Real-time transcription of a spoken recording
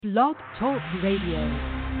Blog Talk Radio.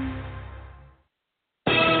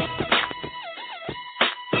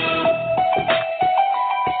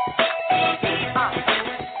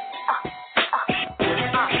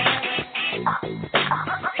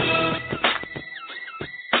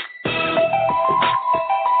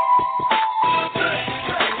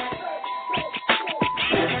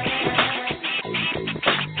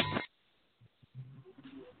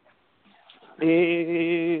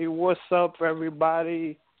 Hey, what's up,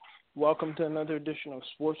 everybody? Welcome to another edition of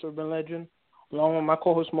Sports Urban Legend. Along with my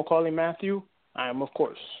co-host, Macaulay Matthew, I am, of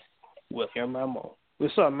course, William Rameau.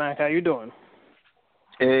 What's up, Mac? How you doing?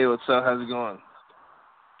 Hey, what's up? How's it going?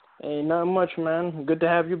 Hey, not much, man. Good to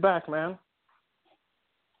have you back, man.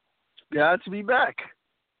 Glad to be back.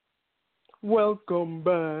 Welcome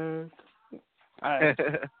back. All right.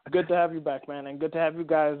 Good to have you back, man, and good to have you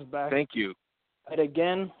guys back. Thank you. And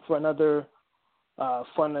again for another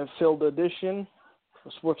fun and filled edition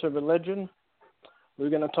of Sports Urban Legend. We're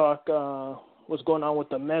going to talk what's going on with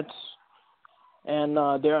the Mets and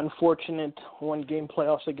their unfortunate one-game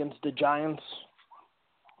playoffs against the Giants.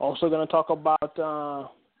 Also going to talk about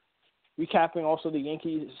recapping also the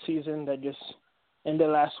Yankees season that just ended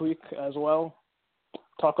last week as well.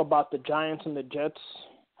 Talk about the Giants and the Jets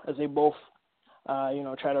as they both,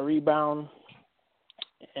 try to rebound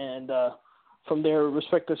and from their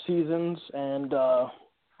respective seasons, and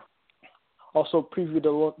also preview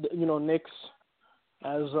the Knicks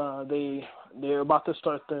as they're about to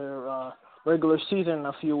start their regular season in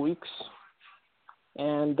a few weeks,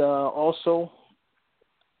 and also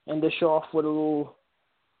end the show off with a little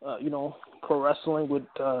pro wrestling with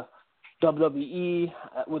WWE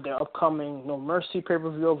with their upcoming No Mercy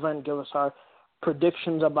pay-per-view event. Give us our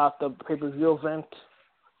predictions about the pay-per-view event,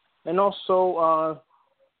 and also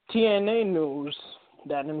TNA news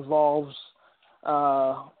that involves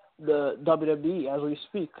the WWE as we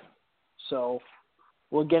speak. So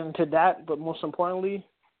we'll get into that, but most importantly,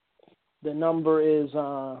 the number is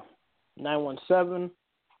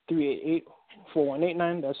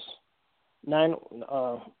 917-388-4189. That's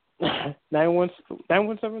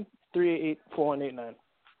 917-388-4189.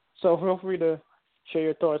 So feel free to share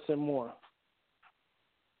your thoughts and more.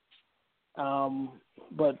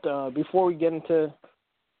 But before we get into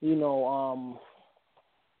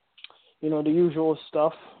the usual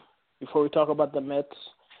stuff, before we talk about the Mets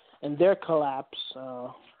and their collapse,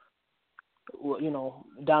 down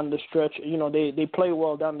the stretch, they play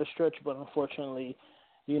well down the stretch, but unfortunately,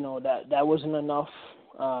 that wasn't enough,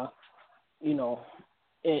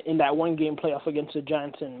 in that one-game playoff against the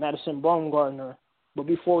Giants and Madison Bumgarner. But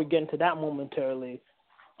before we get into that momentarily,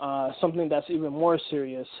 something that's even more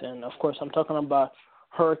serious, and of course I'm talking about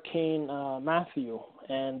Hurricane Matthew,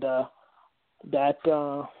 and that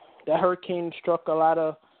hurricane struck a lot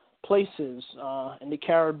of places in the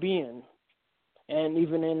Caribbean, and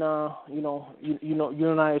even in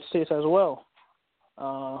United States as well.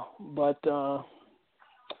 But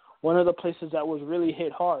one of the places that was really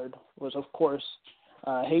hit hard was, of course,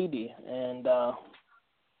 Haiti, and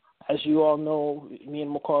as you all know, me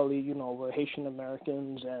and Macaulay, we're Haitian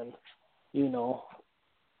Americans, and we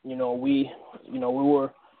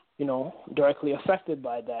were, directly affected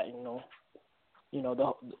by that,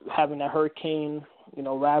 having that hurricane,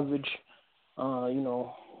 ravage,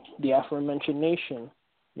 the aforementioned nation.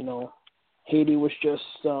 Haiti was just,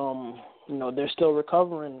 they're still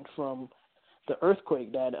recovering from the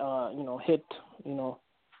earthquake that,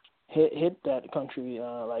 hit that country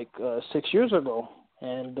 6 years ago,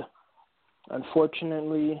 and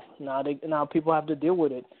unfortunately now people have to deal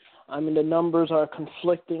with it. I mean, the numbers are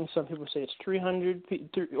conflicting. Some people say it's 300,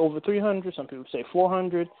 over 300. Some people say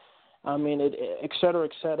 400. I mean, et cetera,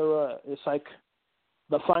 et cetera. It's like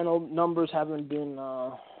the final numbers haven't been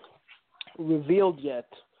revealed yet.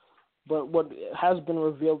 But what has been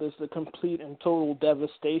revealed is the complete and total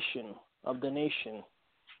devastation of the nation.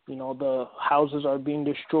 The houses are being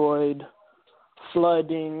destroyed,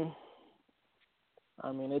 flooding.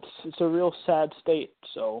 I mean, it's a real sad state.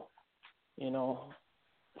 So,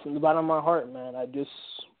 from the bottom of my heart, man, I just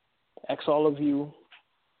ask all of you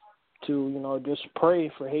to, just pray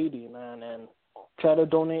for Haiti, man, and try to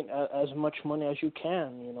donate as much money as you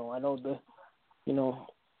can. I know the,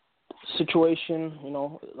 situation,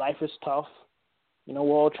 life is tough. We're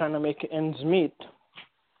all trying to make ends meet.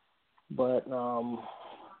 But,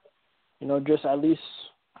 just at least,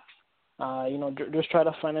 just try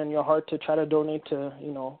to find in your heart to try to donate to,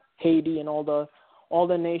 Haiti and all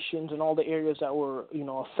the nations and all the areas that were,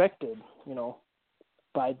 affected,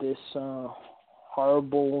 by this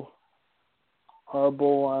horrible,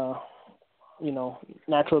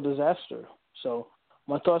 natural disaster. So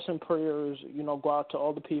my thoughts and prayers, go out to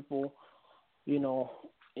all the people,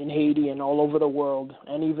 in Haiti and all over the world,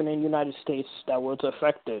 and even in the United States that was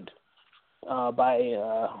affected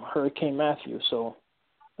by Hurricane Matthew. So,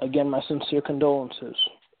 again, my sincere condolences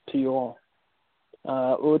to you all.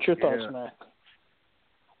 What's your thoughts, Mac?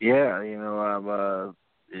 Yeah,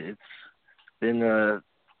 it's been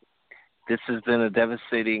this has been a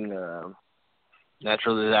devastating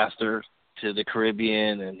natural disaster to the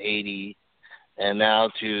Caribbean and Haiti, and now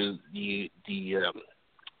to the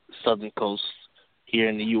southern coast here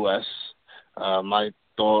in the U.S. My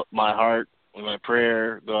heart and my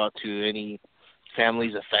prayer go out to any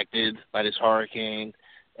families affected by this hurricane,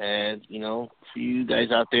 and for you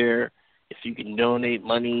guys out there, if you can donate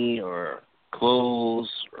money or clothes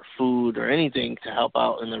or food or anything to help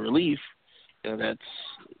out in the relief,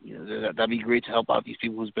 that'd be great to help out these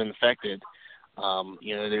people who's been affected.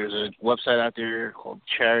 There's a website out there called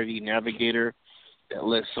Charity Navigator that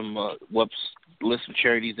lists some lists of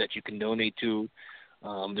charities that you can donate to.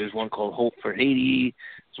 There's one called Hope for Haiti.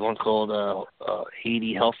 There's one called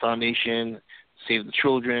Haiti Health Foundation, Save the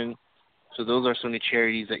Children. So those are some of the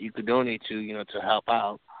charities that you could donate to, to help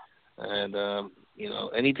out. And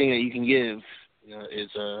anything that you can give, is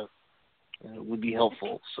would be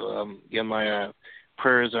helpful. So my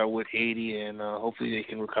prayers are with Haiti, and hopefully they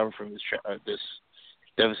can recover from this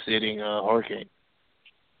devastating hurricane.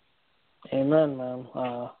 Amen, man.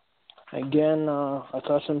 Again, our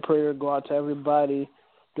thoughts and prayer go out to everybody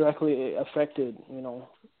directly affected,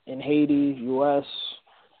 in Haiti, U.S.,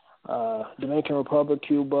 Dominican Republic,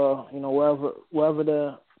 Cuba,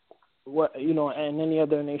 wherever and any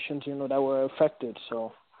other nations, that were affected.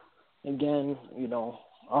 So, again,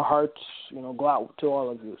 our hearts, go out to all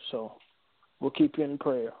of you. So, we'll keep you in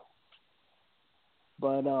prayer.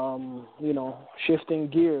 But, shifting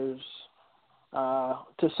gears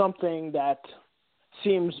to something that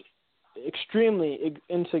seems extremely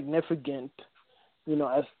insignificant,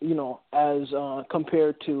 as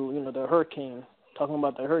compared to, the hurricane, talking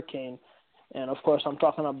about the hurricane. And, of course, I'm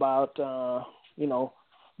talking about,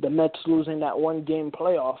 the Mets losing that one-game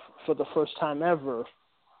playoff for the first time ever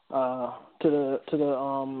to the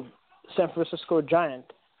San Francisco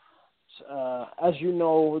Giants. As you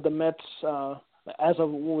know, the Mets, as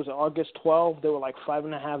of August 12th, they were like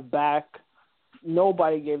 5.5 back.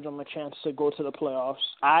 Nobody gave them a chance to go to the playoffs.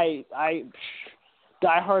 I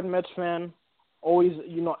diehard Mets fan, always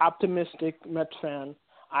optimistic Mets fan.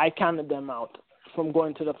 I counted them out from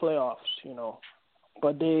going to the playoffs.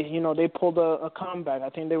 But they pulled a comeback. I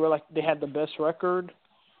think they had the best record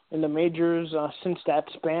in the majors since that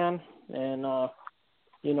span, and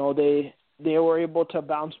they were able to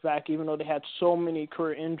bounce back even though they had so many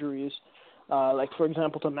career injuries, like for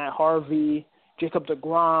example to Matt Harvey, Jacob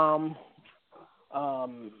deGrom,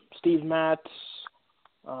 Steve Matz,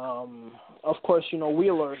 of course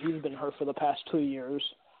Wheeler. He's been hurt for the past 2 years.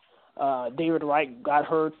 David Wright got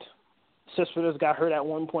hurt. Cespedes got hurt at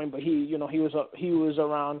one point, but he was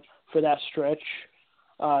around for that stretch.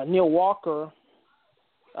 Neil Walker,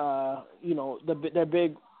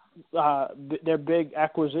 their big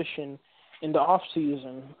acquisition in the off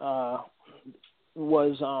season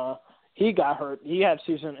was he got hurt. He had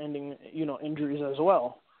season-ending injuries as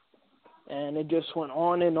well, and it just went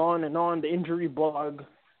on and on and on. The injury bug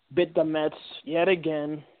bit the Mets yet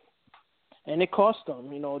again, and it cost them.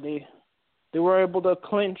 They were able to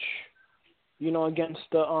clinch, against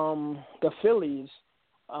the Phillies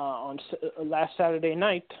on last Saturday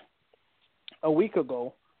night, a week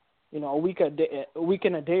ago, a week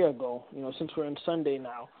and a day ago, since we're in Sunday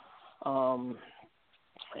now.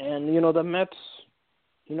 And the Mets,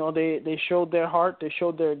 they showed their heart, they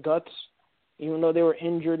showed their guts, even though they were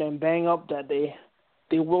injured and banged up, that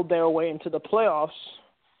they willed their way into the playoffs.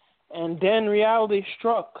 And then reality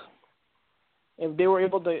struck. If they were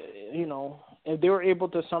able to,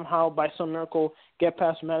 somehow by some miracle get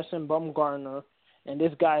past Madison Bumgarner, and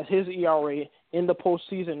his ERA in the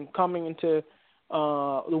postseason coming into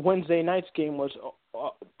the Wednesday night's game was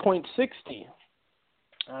 .60.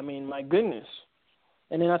 I mean, my goodness.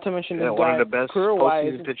 And then not to mention this guy, one of the best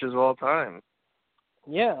postseason pitchers of all time.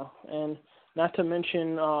 Yeah, and not to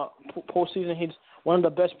mention postseason, he's one of the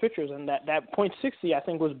best pitchers, and that .60 I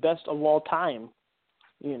think was best of all time.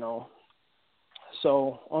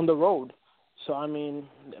 So on the road. So, I mean,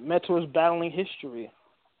 the Mets was battling history.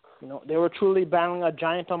 They were truly battling a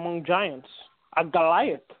giant among giants, a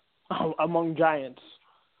Goliath among giants.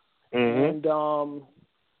 Mm-hmm.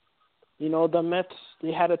 And, the Mets,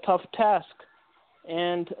 they had a tough task.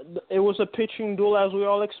 And it was a pitching duel as we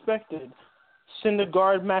all expected.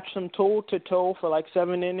 Syndergaard matched them toe-to-toe for like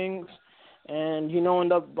 7 innings. And, in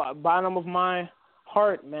the bottom of my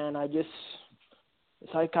heart, man,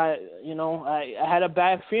 it's like I had a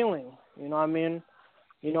bad feeling. You know what I mean?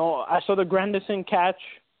 You know, I saw the Granderson catch.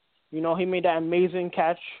 You know, he made that amazing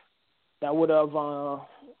catch that would have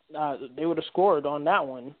they would have scored on that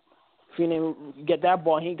one. If he didn't get that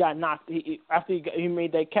ball, he got knocked. After he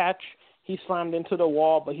made that catch, he slammed into the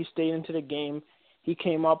wall, but he stayed into the game. He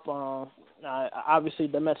came up. Obviously,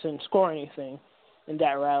 the Mets didn't score anything in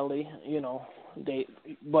that rally. You know, they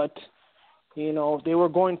were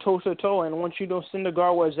going toe to toe, and once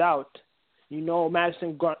Syndergaard was out, you know,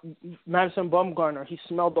 Madison Bumgarner, he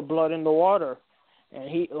smelled the blood in the water, and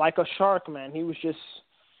he, like a shark, man, he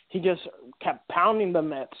just kept pounding the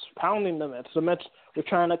Mets. The Mets were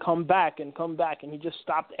trying to come back, and he just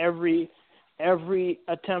stopped every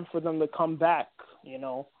attempt for them to come back, you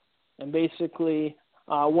know. And basically,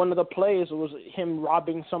 one of the plays was him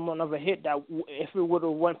robbing someone of a hit that, if it would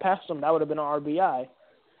have went past him, that would have been an RBI.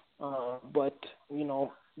 But, you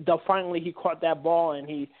know, finally he caught that ball, and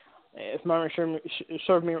he, if memory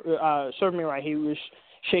served me right, he was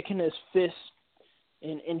shaking his fist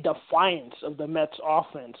in defiance of the Mets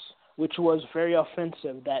offense, which was very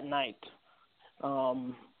offensive that night.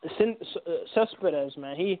 Cespedes,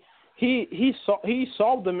 man, he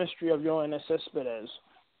solved the mystery of Yoenis Cespedes.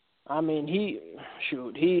 I mean, he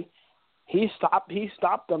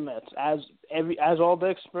stopped the Mets as all the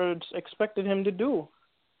experts expected him to do.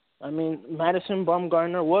 I mean, Madison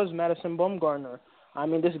Bumgarner was Madison Bumgarner. I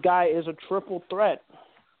mean, this guy is a triple threat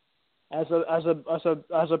as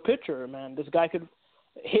a pitcher, man. This guy could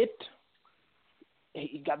hit.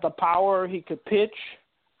 He got the power. He could pitch.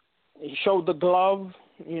 He showed the glove,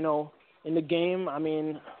 you know, in the game. I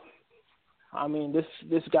mean,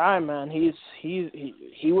 this guy, man, he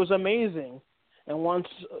was amazing. And once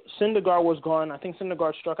Syndergaard was gone, I think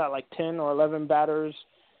Syndergaard struck out like 10 or 11 batters,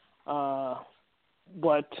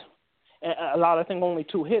 but allowed, I think, only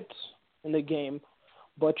 2 hits in the game.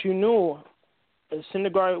 But you knew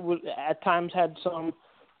Syndergaard at times had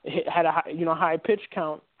a high pitch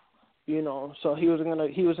count, you know, so he wasn't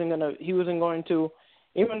going to,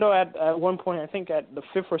 even though at one point, I think at the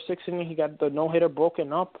 5th or 6th inning, he got the no-hitter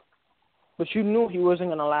broken up. But you knew he wasn't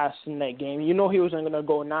going to last in that game. You know he wasn't going to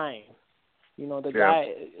go 9. You know,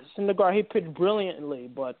 guy, Syndergaard, he pitched brilliantly,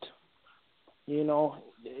 but, you know,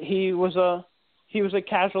 he was a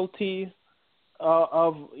casualty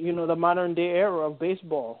of, you know, the modern day era of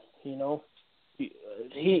baseball. You know,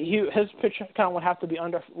 his pitch count would have to be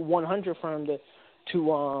under 100 for him to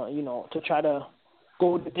try to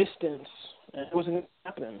go the distance, and it wasn't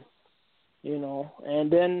happening. You know,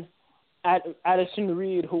 and then Addison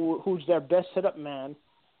Reed, who's their best setup man,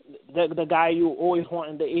 the guy you always want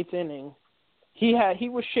in the 8th inning, he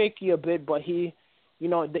was shaky a bit, but they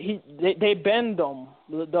bend him.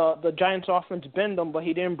 The Giants' offense bend him, but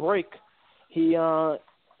he didn't break. He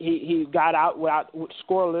got out with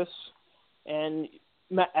scoreless, and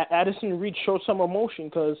Addison Reed showed some emotion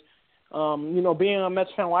because, you know, being a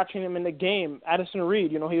Mets fan, watching him in the game, Addison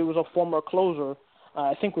Reed, you know, he was a former closer,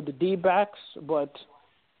 I think with the D-backs, but,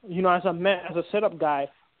 you know, as a setup guy,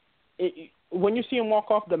 when you see him walk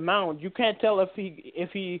off the mound, you can't tell if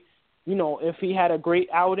he had a great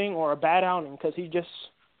outing or a bad outing, because he's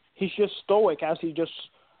just stoic as he just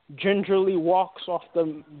gingerly walks off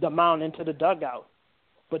the mound into the dugout.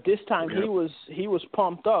 But this time he was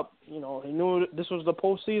pumped up. You know, he knew this was the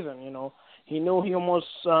postseason. You know, he knew he almost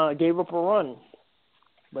gave up a run,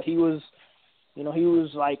 but he was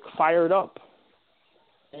like fired up.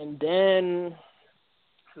 And then,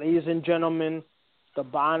 ladies and gentlemen, the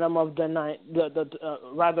bottom of the ninth, the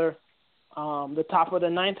top of the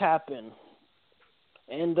ninth happened,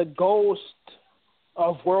 and the ghost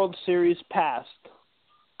of World Series past,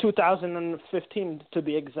 2015 to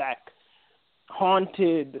be exact,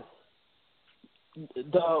 haunted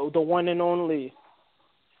the one and only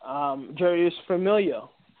Jeurys Familia,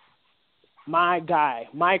 my guy,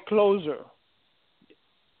 my closer,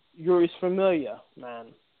 Jeurys Familia,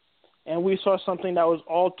 man. And we saw something that was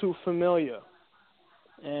all too familiar.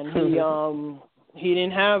 And he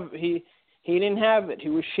didn't have it. He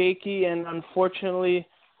was shaky, and unfortunately,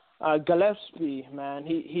 Gillespie, man,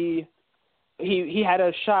 he had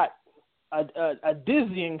a shot, a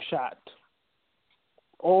dizzying shot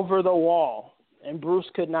over the wall, and Bruce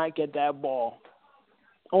could not get that ball.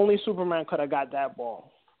 Only Superman could have got that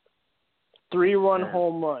ball. 3-run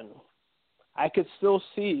home run. I could still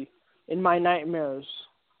see in my nightmares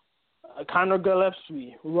Conor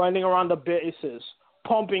Gillespie running around the bases,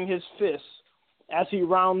 pumping his fists as he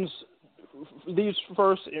leaves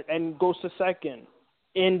first and goes to second.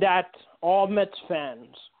 In that, all Mets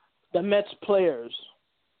fans, the Mets players,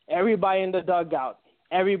 everybody in the dugout,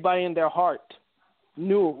 everybody in their heart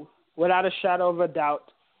knew without a shadow of a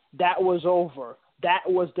doubt that was over. That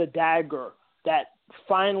was the dagger that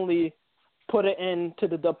finally put an end to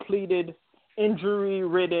the depleted,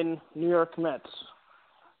 injury-ridden New York Mets.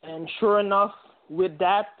 And sure enough, with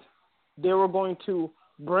that, they were going to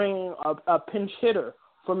bring a pinch hitter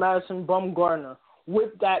for Madison Bumgarner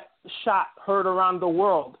with that shot heard around the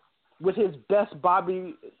world with his best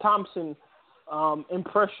Bobby Thompson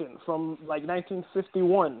impression from like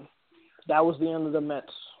 1951. That was the end of the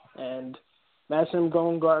Mets. And Madison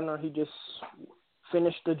Bumgarner, he just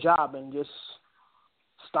finished the job and just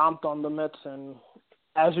stomped on the Mets. And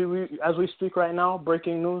as we speak right now,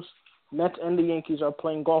 breaking news, Mets and the Yankees are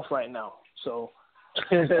playing golf right now. So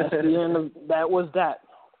that's the end of that. Was that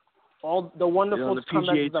all the wonderful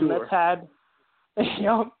comebacks the Mets had?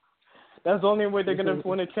 Yep, that's the only way they're going to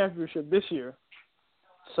win a championship this year.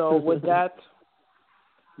 So with that,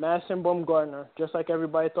 Madison Bumgarner, just like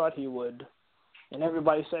everybody thought he would, and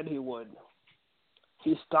everybody said he would,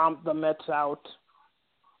 he stomped the Mets out,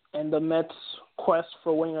 and the Mets' quest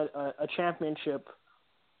for winning a championship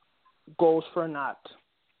goes for naught.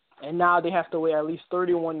 And now they have to wait at least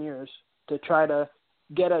 31 years to try to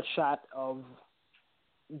get a shot of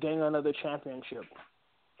getting another championship.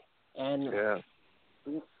 And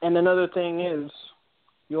another thing is,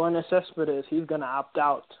 Yoenis Cespedes, he's going to opt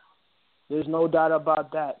out. There's no doubt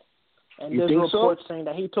about that. And there's reports saying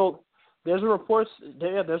that he told. There's reports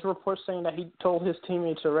saying that he told his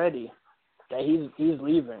teammates already that he's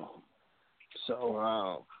leaving. So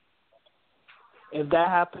wow. If that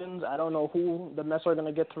happens, I don't know who the Mets are going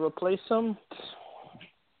to get to replace him.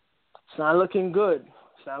 It's not looking good.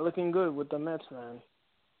 It's not looking good with the Mets, man.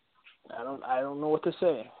 I don't know what to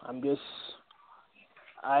say.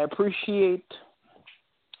 I appreciate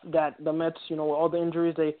that the Mets, with all the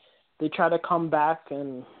injuries, they try to come back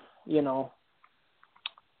and,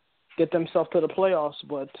 get themselves to the playoffs,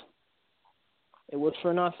 but it was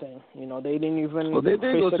for nothing. They didn't even. Well, they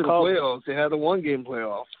did go to the playoffs. They had a one-game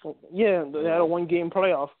playoff. Yeah, they had a one-game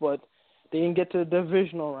playoff, but they didn't get to the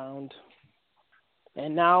divisional round.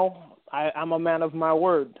 And now I'm a man of my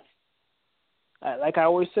word. Like I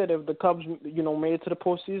always said, if the Cubs, made it to the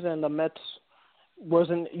postseason and the Mets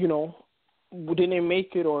wasn't, didn't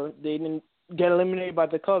make it or they didn't get eliminated by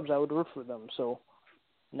the Cubs, I would root for them. So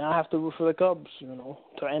now I have to root for the Cubs,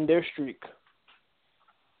 to end their streak.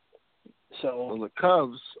 So well, the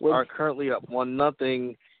Cubs are currently up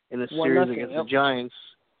 1-0 in the series against the Giants.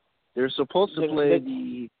 They're supposed to play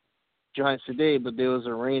the Giants today, but there was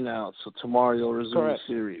a rain out, so tomorrow they'll resume the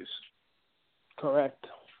series. Correct.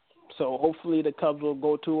 So hopefully the Cubs will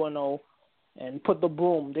go 2-0 and put the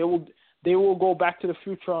broom. They will go back to the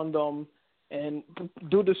future on them and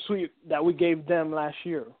do the sweep that we gave them last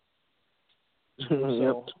year.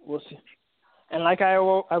 So we'll see. And like I've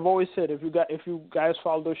always said, if you guys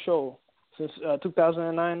follow the show since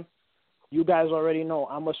 2009, you guys already know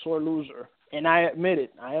I'm a sore loser, and I admit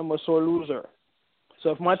it. I am a sore loser. So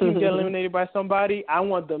if my team get eliminated by somebody, I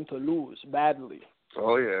want them to lose badly.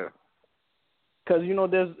 Oh yeah. Because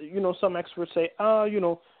there's some experts say,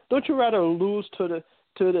 don't you rather lose to the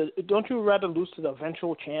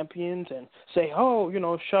eventual champions and say,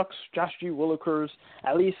 shucks, Josh G. Willikers,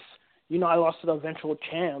 at least I lost to the eventual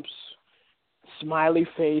champs. Smiley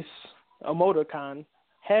face, emoticon.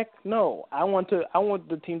 Heck no, I want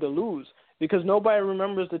the team to lose because nobody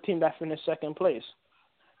remembers the team that finished second place.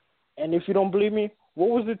 And if you don't believe me, what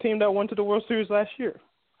was the team that went to the World Series last year?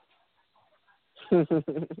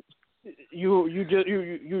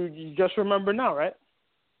 You just remember now, right?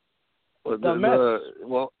 Well, the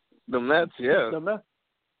Mets. The Mets, yeah. The Mets.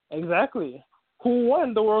 Exactly. Who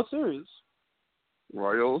won the World Series?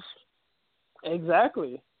 Royals.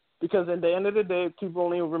 Exactly. Because at the end of the day, people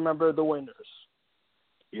only remember the winners.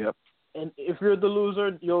 Yep. And if you're the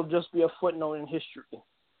loser, you'll just be a footnote in history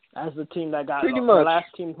as the team that got the last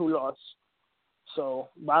team who lost. So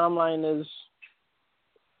bottom line is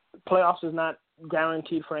playoffs is not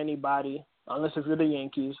guaranteed for anybody unless if you're the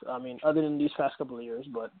Yankees. I mean, other than these past couple of years.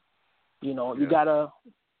 But, you got to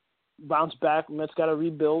bounce back. Mets got to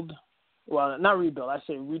rebuild. Well, not rebuild. I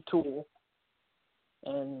say retool.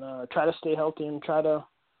 And try to stay healthy and try to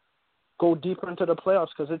go deeper into the playoffs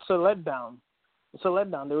because it's a letdown. It's a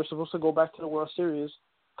letdown. They were supposed to go back to the World Series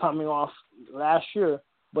coming off last year,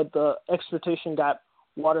 but the expectation got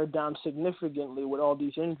watered down significantly with all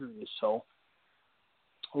these injuries. So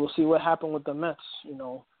we'll see what happened with the Mets.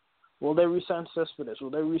 Will they re-sign Cespedes? Will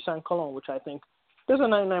they re-sign Colon, which I think there's a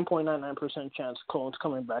 99.99% chance Colon's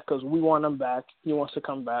coming back because we want him back. He wants to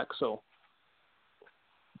come back. So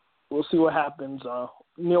we'll see what happens.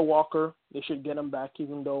 Neil Walker, they should get him back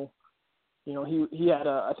even though You know, he had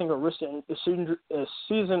a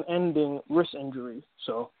season-ending wrist injury,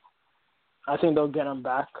 so I think they'll get him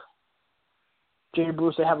back. Jay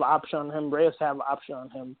Bruce, they have an option on him. Reyes have an option on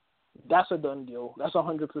him. That's a done deal. That's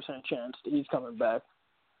 100% chance that he's coming back.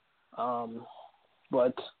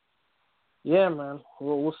 But yeah, man,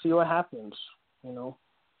 we'll see what happens. You know.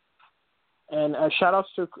 And shout outs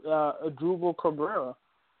to Drupal Cabrera.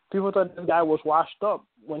 People thought this guy was washed up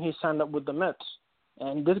when he signed up with the Mets.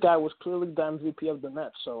 And this guy was clearly the MVP of the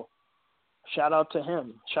Mets. So shout out to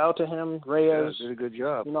him. Shout out to him, Reyes. Yeah, did a good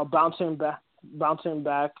job. You know, bouncing back.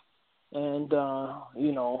 And,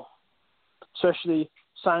 you know, especially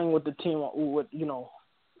signing with the team, with, you know,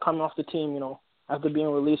 coming off the team, you know, after being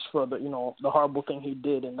released for the, you know, the horrible thing he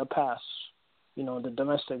did in the past, you know, the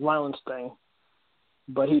domestic violence thing.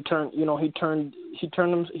 But he turned his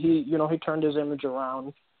image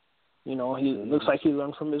around. You know, he looks like he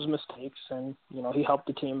learned from his mistakes, and you know, he helped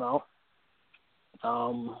the team out.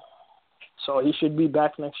 So he should be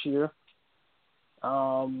back next year.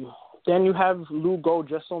 Then you have Lugo,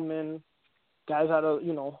 Jesselman, guys out of,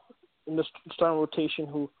 you know, in the starting rotation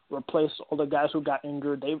who replaced all the guys who got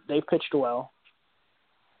injured. They pitched well,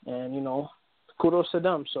 and you know, kudos to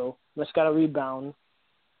them. So let's got to rebound.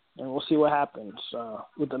 And we'll see what happens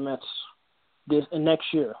with the Mets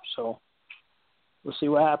next year. So we'll see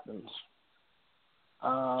what happens.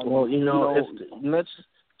 Well, you know, if the Mets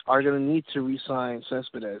are going to need to re-sign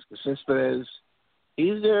Cespedes, because Cespedes,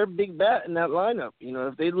 he's their big bat in that lineup. You know,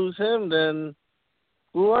 if they lose him, then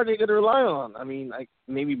who are they going to rely on? I mean, like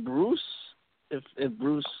maybe Bruce, if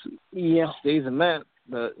Bruce stays a Met,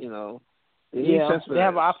 but you know, they need Cespedes.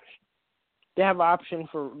 They have an option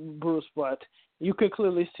for Bruce, but you could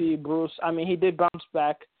clearly see Bruce. I mean, he did bounce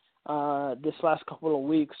back this last couple of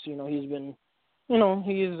weeks. You know, he's been, you know,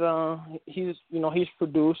 he's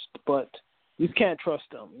produced, but you can't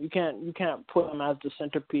trust him. You can't put him as the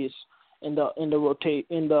centerpiece in the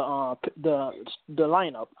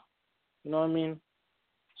lineup. You know what I mean?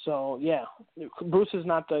 So yeah, Bruce is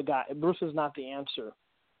not the guy. Bruce is not the answer.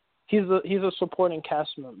 He's a supporting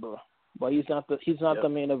cast member, but he's not the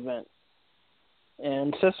main event.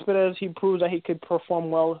 And Cespedes, he proves that he could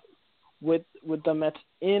perform well with the Mets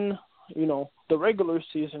in, you know, the regular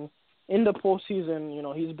season. In the postseason, you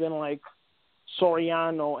know, he's been like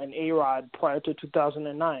Soriano and A-Rod prior to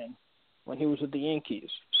 2009 when he was with the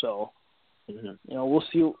Yankees. So, you know, we'll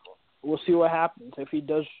see what happens if he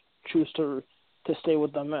does choose to stay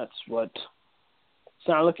with the Mets. But it's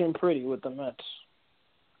not looking pretty with the Mets.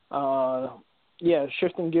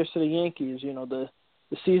 Shifting gears to the Yankees, you know, the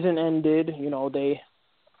season ended. You know, they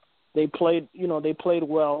played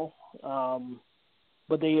well,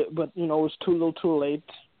 but you know, it was too little, too late,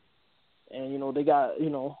 and you know,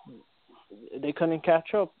 they couldn't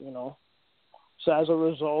catch up. You know, so as a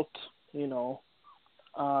result, you know,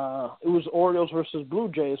 it was Orioles versus Blue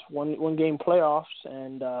Jays, one game playoffs,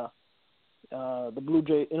 and the Blue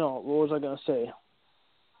Jays. You know, what was I gonna say?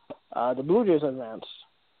 The Blue Jays advanced.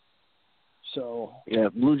 So yeah,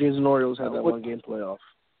 Blue Jays and Orioles had that one game playoff.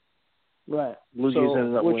 Right. Blue Jays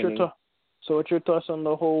ended up winning. So what's your thoughts on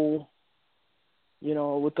the whole? You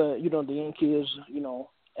know, with the the Yankees, you know,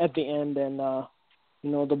 at the end, and you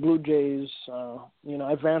know, the Blue Jays, you know,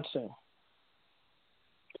 advancing.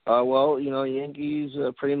 Well, you know, Yankees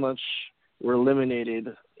pretty much were eliminated.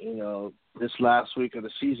 You know, this last week of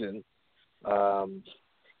the season.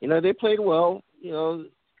 You know, they played well. You know,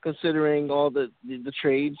 considering all the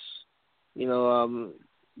trades. You know,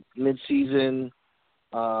 mid-season,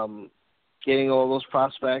 getting all those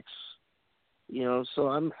prospects, you know, so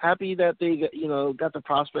I'm happy that they got the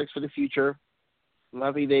prospects for the future. I'm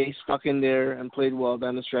happy they stuck in there and played well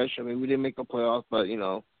down the stretch. I mean, we didn't make the playoffs, but, you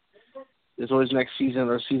know, there's always next season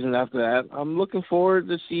or season after that. I'm looking forward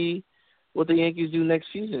to see what the Yankees do next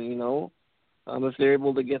season, you know, if they're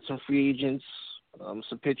able to get some free agents,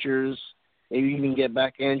 some pitchers, maybe even get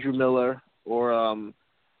back Andrew Miller or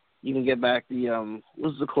even get back the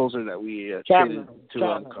what's the closer that we traded to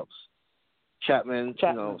Cubs? Chapman.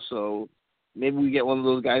 You know, so maybe we get one of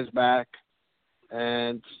those guys back,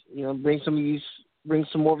 and you know, bring some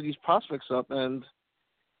more of these prospects up, and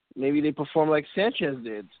maybe they perform like Sanchez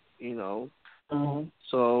did. You know,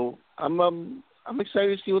 so I'm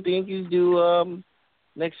excited to see what the Yankees do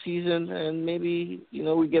next season, and maybe you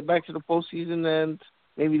know we get back to the postseason, and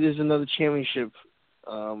maybe there's another championship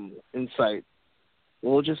in sight.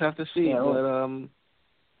 We'll just have to see. Yeah, but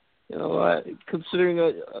you know, considering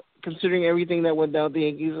everything that went down with the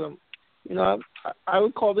Yankees, you know, I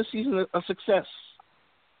would call this season a success.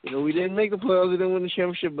 You know, we didn't make the playoffs, we didn't win the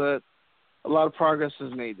championship, but a lot of progress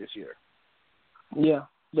is made this year. Yeah,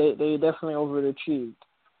 they definitely overachieved.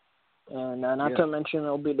 And not to mention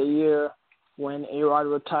it'll be the year when A-Rod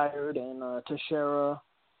retired and Teixeira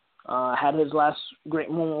had his last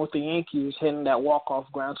great moment with the Yankees, hitting that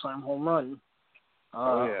walk-off grand slam home run.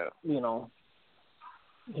 To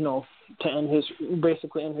end his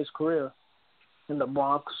career in the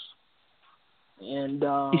Bronx. And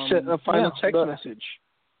he sent a final text message.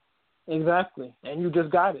 Exactly, and you just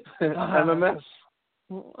got it. MMS.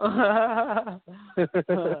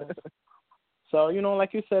 So,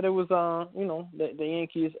 like you said, it was, the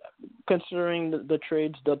Yankees, considering the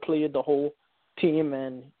trades, the play, the whole team,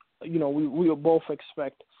 and, we will both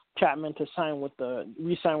expect Chapman to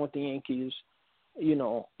re-sign with the Yankees,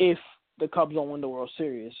 if the Cubs don't win the World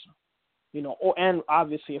Series, and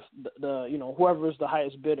obviously if the whoever is the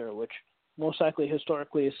highest bidder, which most likely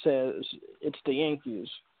historically it says it's the Yankees.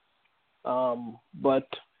 But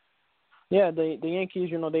yeah, the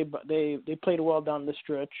Yankees, they played well down the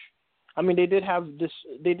stretch. I mean, they did have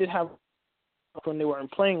when they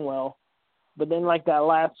weren't playing well, but then like that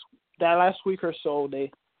last week or so,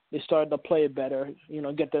 they started to play better,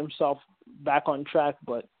 get themselves back on track.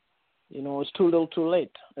 But it's too little, too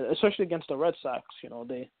late, especially against the Red Sox.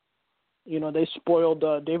 They spoiled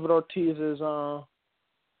David Ortiz's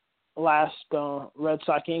last Red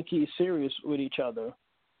Sox Yankees series with each other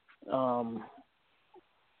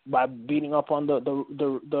by beating up on the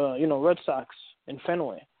Red Sox in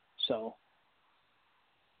Fenway. So,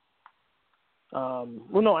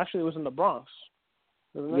 no, actually, it was in the Bronx.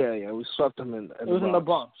 Yeah, we swept them in. It was in the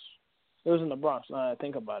Bronx. It was in the Bronx. Now that I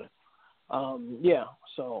think about it.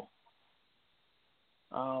 So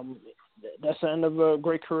that's the end of a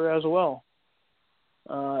great career as well.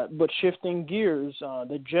 But shifting gears,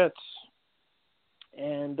 the Jets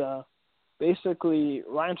and basically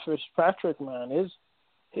Ryan Fitzpatrick, man,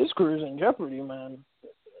 his career's in jeopardy, man.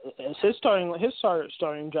 His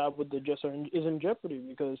starting job with the Jets is in jeopardy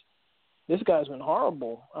because this guy's been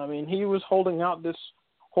horrible. I mean, he was holding out this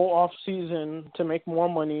whole off season to make more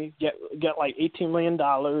money, get like $18 million,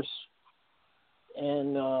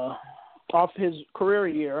 and off his career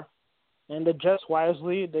year. And the Jets,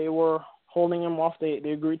 wisely, they were holding him off. They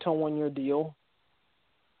agreed to a 1-year deal.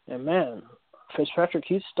 And man, Fitzpatrick,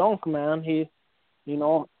 he stunk, man. He's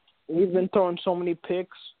been throwing so many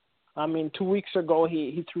picks. I mean, 2 weeks ago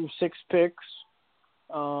he threw 6 picks.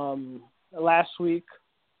 Last week,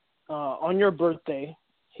 on your birthday,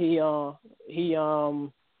 he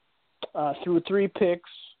threw 3 picks,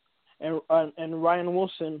 and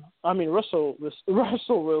Russell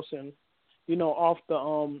Wilson, off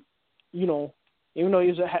the even though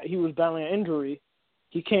he was battling an injury,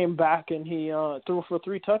 he came back and he threw for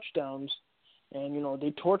 3 touchdowns, and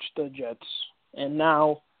they torched the Jets, and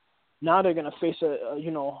now they're gonna face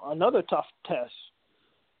another tough test,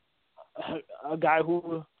 a guy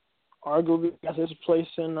who arguably has his place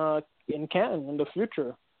in Canton in the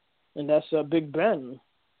future, and that's Big Ben.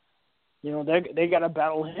 They gotta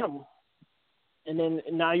battle him, and then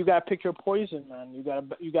now you gotta pick your poison, man. You gotta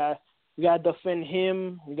defend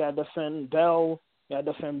him. You gotta defend Bell. You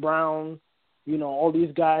gotta defend Brown. All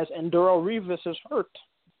these guys, and Darrelle Revis is hurt.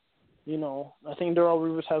 I think Darrelle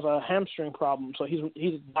Revis has a hamstring problem, so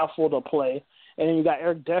he's doubtful to play. And then you got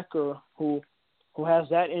Eric Decker, who has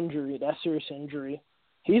that serious injury.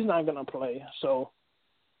 He's not gonna play, so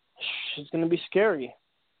it's gonna be scary.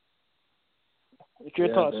 What's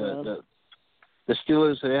your thoughts, man? The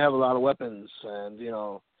Steelers, they have a lot of weapons, and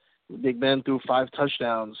Big Ben threw 5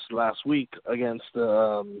 touchdowns last week against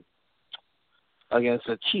the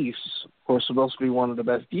Chiefs, who are supposed to be one of the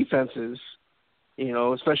best defenses.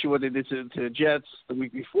 Especially what they did to the Jets the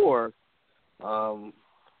week before.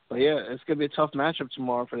 But yeah, it's gonna be a tough matchup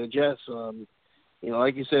tomorrow for the Jets.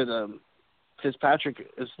 Like you said,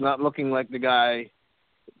 Fitzpatrick is not looking like the guy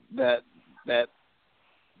that the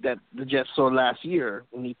Jets saw last year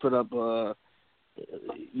when he put up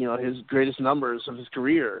his greatest numbers of his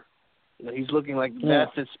career. He's looking like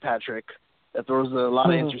that Fitzpatrick that throws a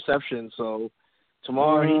lot of interceptions. So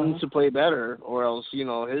tomorrow he needs to play better, or else he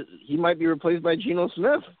might be replaced by Geno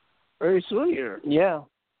Smith very soon here. Yeah,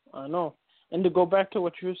 I know. And to go back to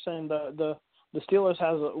what you were saying, the Steelers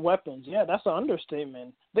has weapons. Yeah, that's an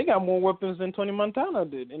understatement. They got more weapons than Tony Montana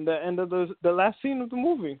did in the end of the last scene of the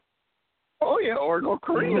movie. Oh yeah, or North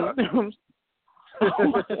Korea.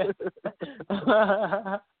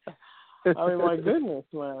 I mean, my goodness,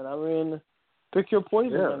 man. I mean, pick your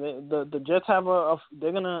poison. Yeah. Man. The Jets have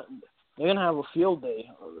they're gonna have a field day.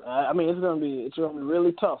 I mean, it's gonna be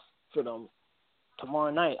really tough for them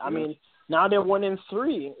tomorrow night. I mean, now they're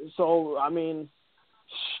 1-3, so I mean,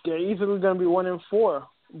 they're easily gonna be 1-4,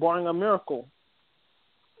 barring a miracle.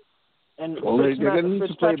 And they're gonna need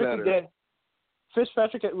to play better.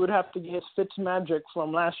 Fitzpatrick would have to get his Fitz magic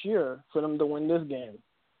from last year for them to win this game.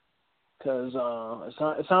 Because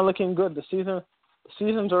it's not looking good. The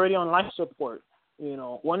season's already on life support.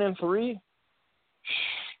 1-3.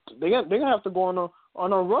 They're gonna have to go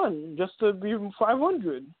on a run just to be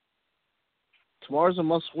 500. Tomorrow's a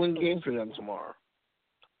must-win game for them tomorrow.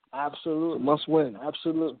 Absolutely. It's a must-win.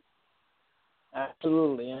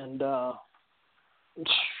 Absolutely. And,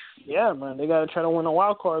 yeah, man, they got to try to win a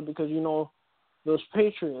wild card because, those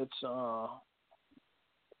Patriots,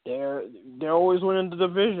 they're always winning the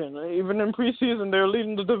division. Even in preseason, they're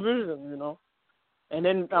leading the division, And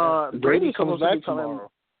then Brady comes back tomorrow.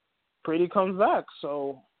 Brady comes back,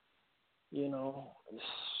 so,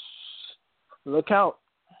 look out.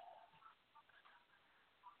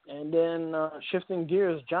 And then shifting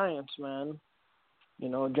gears, Giants, man.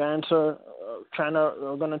 Giants are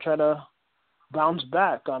going to try to bounce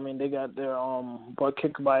back. I mean, they got their butt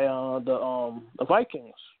kicked by the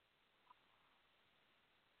Vikings.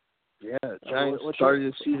 Yeah, Giants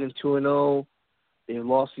started the season 2-0. They've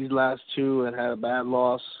lost these last two and had a bad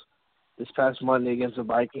loss this past Monday against the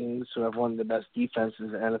Vikings, who have one of the best defenses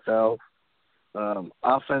in the NFL.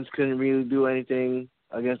 Offense couldn't really do anything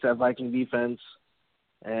against that Viking defense.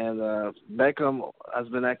 And Beckham has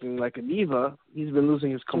been acting like a diva. He's been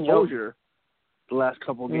losing his composure the last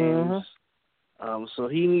couple games. So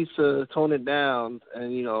he needs to tone it down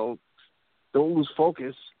and, don't lose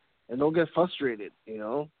focus and don't get frustrated,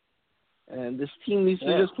 And this team needs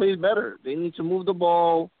to just play better. They need to move the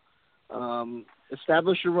ball,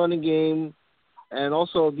 establish a running game, and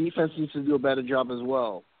also defense needs to do a better job as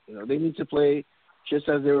well. They need to play just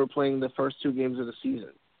as they were playing the first two games of the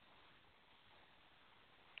season.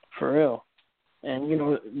 For real. And,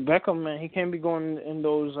 Beckham, man, he can't be going in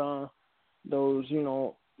those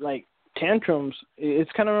tantrums.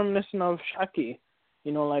 It's kind of reminiscent of Shaki,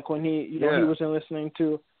 like when he, he wasn't listening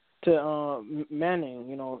to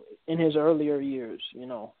Manning, in his earlier years,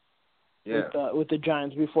 with the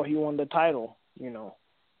Giants before he won the title,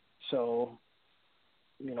 So,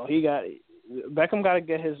 Beckham got to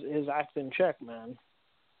get his act in check, man.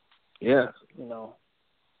 Yeah.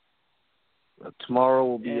 Tomorrow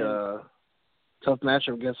will be a tough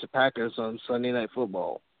matchup against the Packers on Sunday Night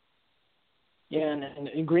Football. Yeah, and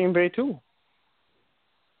in Green Bay, too.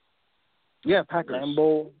 Yeah, Packers.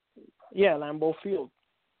 Lambeau Field.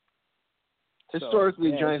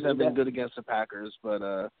 Historically, Giants have been good against the Packers, but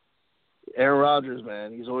Aaron Rodgers,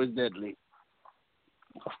 man, he's always deadly.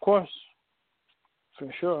 Of course.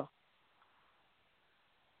 For sure.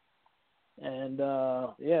 And,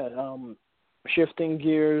 shifting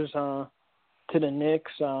gears to the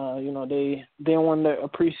Knicks, they won a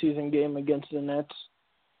preseason game against the Nets.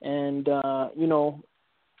 And,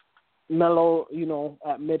 Melo,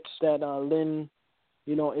 admits that Lynn,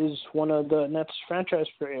 is one of the Nets franchise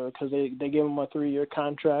player because they gave him a 3-year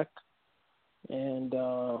contract. And,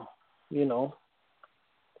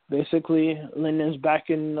 basically Lynn is back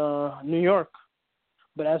in New York,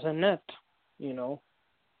 but as a Net,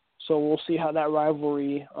 So we'll see how that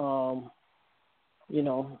rivalry,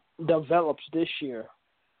 develops this year.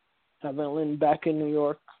 Having Lynn back in New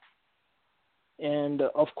York. And,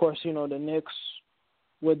 of course, the Knicks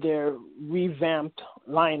with their revamped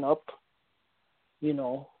lineup,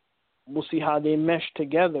 we'll see how they mesh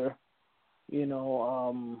together.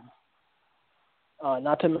 Not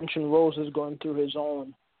to mention Rose is going through his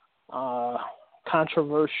own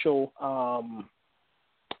controversial,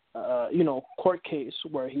 court case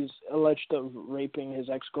where he's alleged of raping his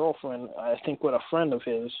ex-girlfriend, I think with a friend of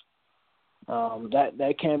his.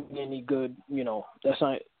 That can't be any good, that's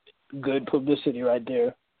not good publicity right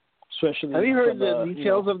there. Especially. Have you heard the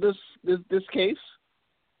details of this case?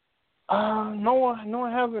 No,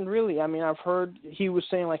 I haven't really. I mean, I've heard he was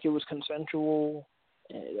saying like it was consensual.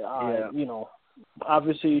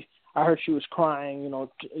 Obviously, I heard she was crying.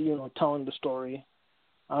 Telling the story.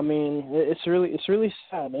 I mean, it's really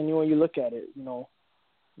sad. Any way you look at it,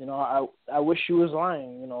 I wish she was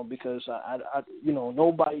lying. Because I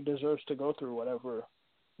nobody deserves to go through whatever,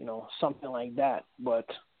 something like that. But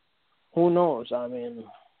who knows? I mean,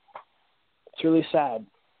 it's really sad.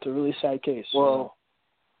 It's a really sad case. Well.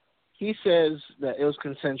 He says that it was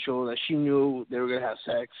consensual, that she knew they were going to have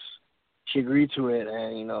sex. She agreed to it,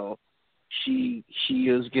 and, she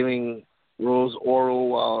was giving Rose oral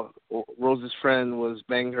while Rose's friend was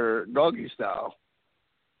banging her doggy style.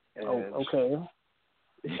 And okay.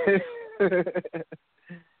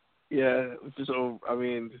 Yeah, so,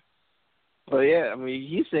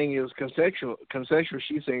 he's saying it was consensual.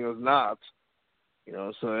 She's saying it was not.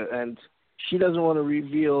 And she doesn't want to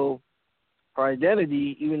reveal her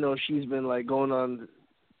identity, even though she's been like going on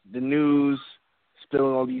the news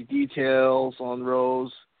spilling all these details on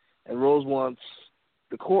Rose, and Rose wants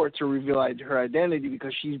the court to reveal her identity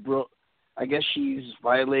because I guess she's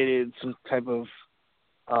violated some type of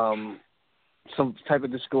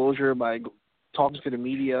disclosure by talking to the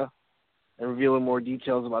media and revealing more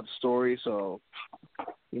details about the story. So,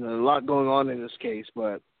 a lot going on in this case,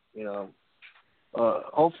 but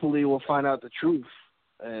hopefully we'll find out the truth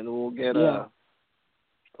and we'll get a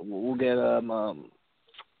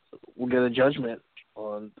judgment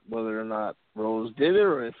on whether or not Rose did it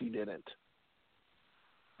or if he didn't.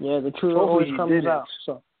 Yeah, the truth always comes out.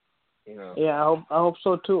 So, yeah, I hope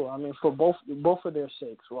so too. I mean, for both of their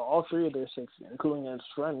sakes. Well, all three of their sakes, including his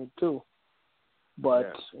friend too.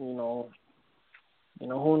 But who knows?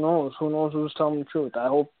 Who knows who's telling the truth? I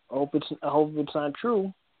hope it's not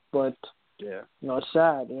true. But it's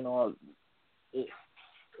sad. I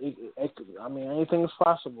mean, anything is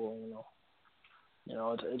possible.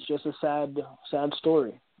 It's just a sad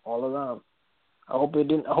story all around. I hope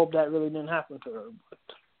that really didn't happen to her. But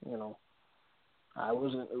I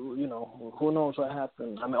wasn't. Who knows what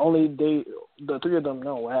happened? I mean, only the three of them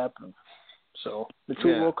know what happened. So the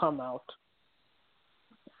truth will come out.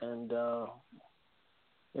 And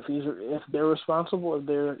if they're responsible, if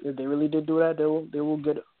they really did do that, they will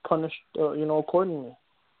get punished, accordingly.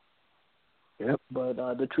 Yep. But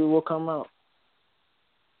the truth will come out.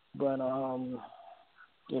 But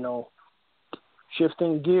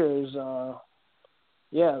shifting gears, the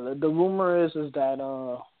rumor is that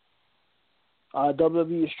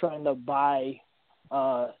WWE is trying to buy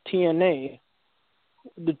TNA,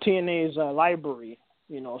 the TNA's library,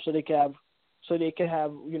 so they can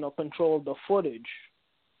have control of the footage,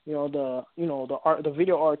 the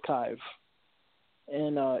video archive.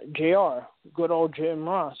 And JR, good old Jim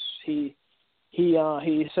Ross, he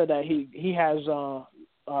said that he has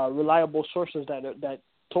reliable sources that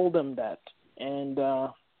told him that, and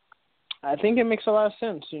I think it makes a lot of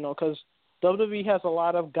sense, because WWE has a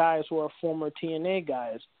lot of guys who are former TNA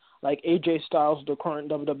guys, like AJ Styles, the current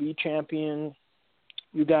WWE champion.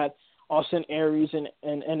 You got Austin Aries in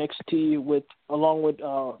NXT along with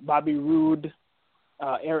Bobby Roode,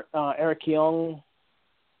 Eric Young,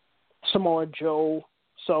 Samoa Joe.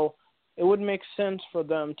 So it would make sense for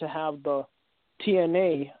them to have the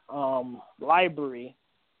TNA library,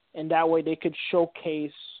 and that way they could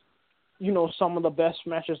showcase, some of the best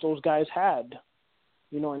matches those guys had,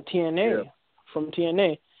 in TNA, from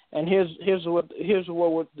TNA. And here's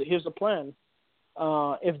the plan.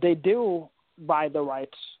 If they do buy the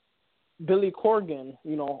rights, Billy Corgan,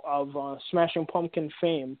 of Smashing Pumpkin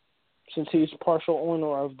fame, since he's partial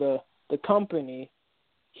owner of the company,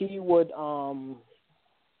 he would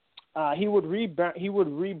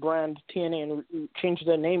rebrand TNA and change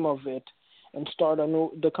the name of it and start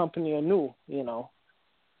the company anew,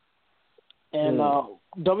 And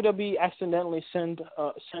WWE accidentally sent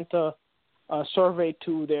a survey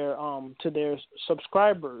to their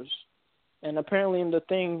subscribers, and apparently in the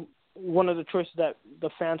thing, one of the choices that the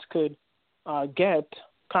fans could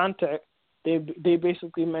contact, they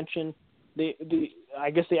basically mentioned I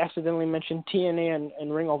guess they accidentally mentioned TNA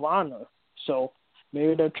and Ring of Honor. So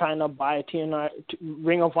maybe they're trying to buy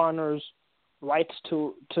Ring of Honor's rights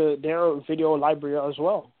to their video library as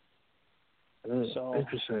well. So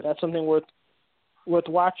interesting. That's something worth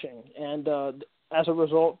watching. And as a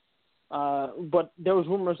result, but there was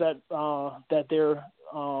rumors that their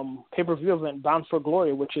pay-per-view event, Bound for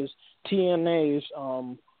Glory, which is TNA's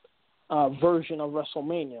version of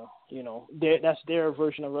WrestleMania, that's their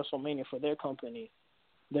version of WrestleMania for their company,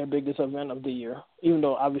 their biggest event of the year, even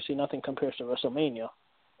though obviously nothing compares to WrestleMania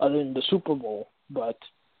other than the Super Bowl, but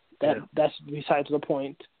that's besides the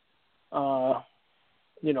point.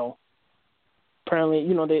 Apparently,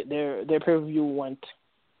 their pay-per-view went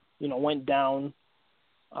down.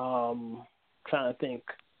 Trying to think.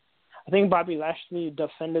 I think Bobby Lashley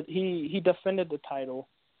defended the title.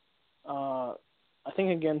 I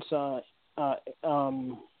think against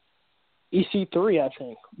EC3, I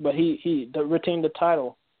think, but he retained the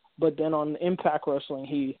title. But then on Impact Wrestling,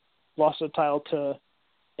 he lost the title to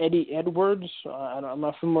Eddie Edwards. I'm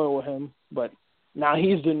not familiar with him, but now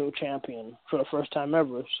he's the new champion for the first time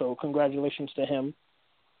ever. So congratulations to him.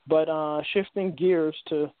 But shifting gears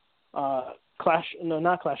to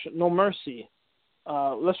No Mercy.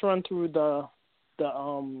 Let's run through the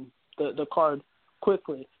card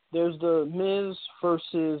quickly. There's the Miz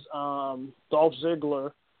versus Dolph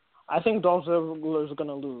Ziggler. I think Dolph Ziggler is going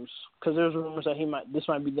to lose because there's rumors that this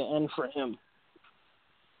might be the end for him.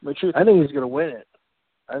 But I think he's going to win it.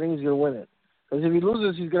 Because if he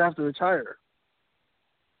loses, he's going to have to retire.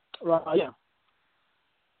 Yeah.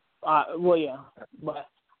 Yeah. But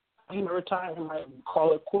he might retire. He might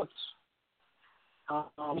call it quits. I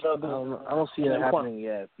don't see that happening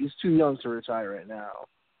yet. He's too young to retire right now.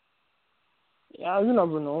 Yeah, you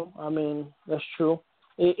never know. I mean, that's true.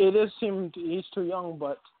 It is seemed he's too young,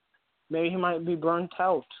 but maybe he might be burnt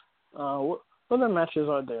out. What other matches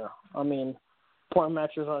are there? I mean, point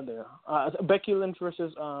matches are there. Becky Lynch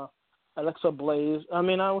versus Alexa Bliss.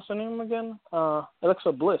 What's her name again?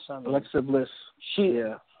 Alexa Bliss. Alexa Bliss.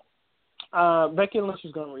 Yeah. Becky Lynch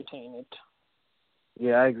is going to retain it.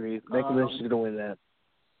 Yeah, I agree. Becky Lynch is going to win that.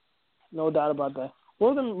 No doubt about that.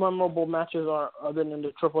 What other memorable matches are other than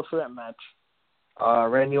the triple threat match?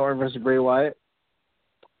 Randy Orton versus Bray Wyatt.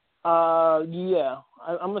 Yeah.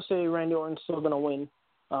 I'm going to say Randy Orton's still going to win.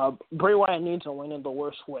 Bray Wyatt needs to win in the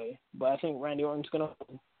worst way, but I think Randy Orton's going to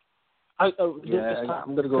win. I'm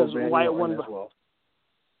going to go with Randy Orton as well.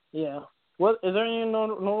 Yeah. Well, is there any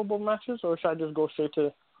notable matches, or should I just go straight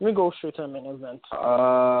to... Let me go straight to the main event.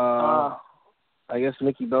 I guess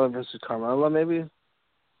Nikki Bella versus Carmelo, maybe?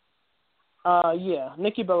 Yeah.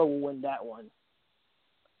 Nikki Bella will win that one.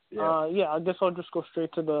 Yeah, I guess I'll just go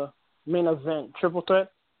straight to the main event. Triple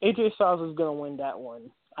threat. AJ Styles is going to win that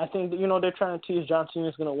one. I think, they're trying to tease John Cena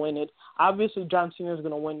is going to win it. Obviously, John Cena is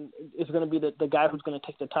going to win. Is going to be the guy who's going to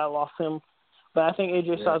take the title off him. But I think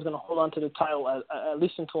AJ Styles is going to hold on to the title at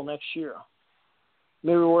least until next year.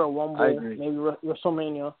 Maybe we're at Rumble, maybe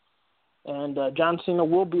WrestleMania. And John Cena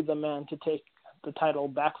will be the man to take the title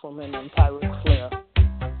back from him and Ric Flair.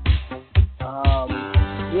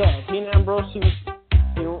 Dean Ambrose,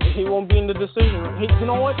 he won't be in the decision. You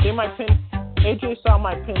know what? They might pin... AJ Styles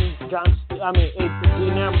might pin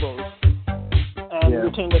Dean Ambrose and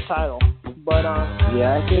retain the title. But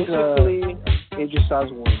I think AJ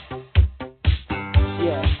Styles will win.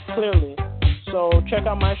 Yeah, clearly. So check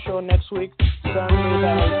out my show next week, Sunday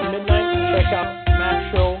at midnight. Check out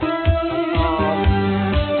Matt's show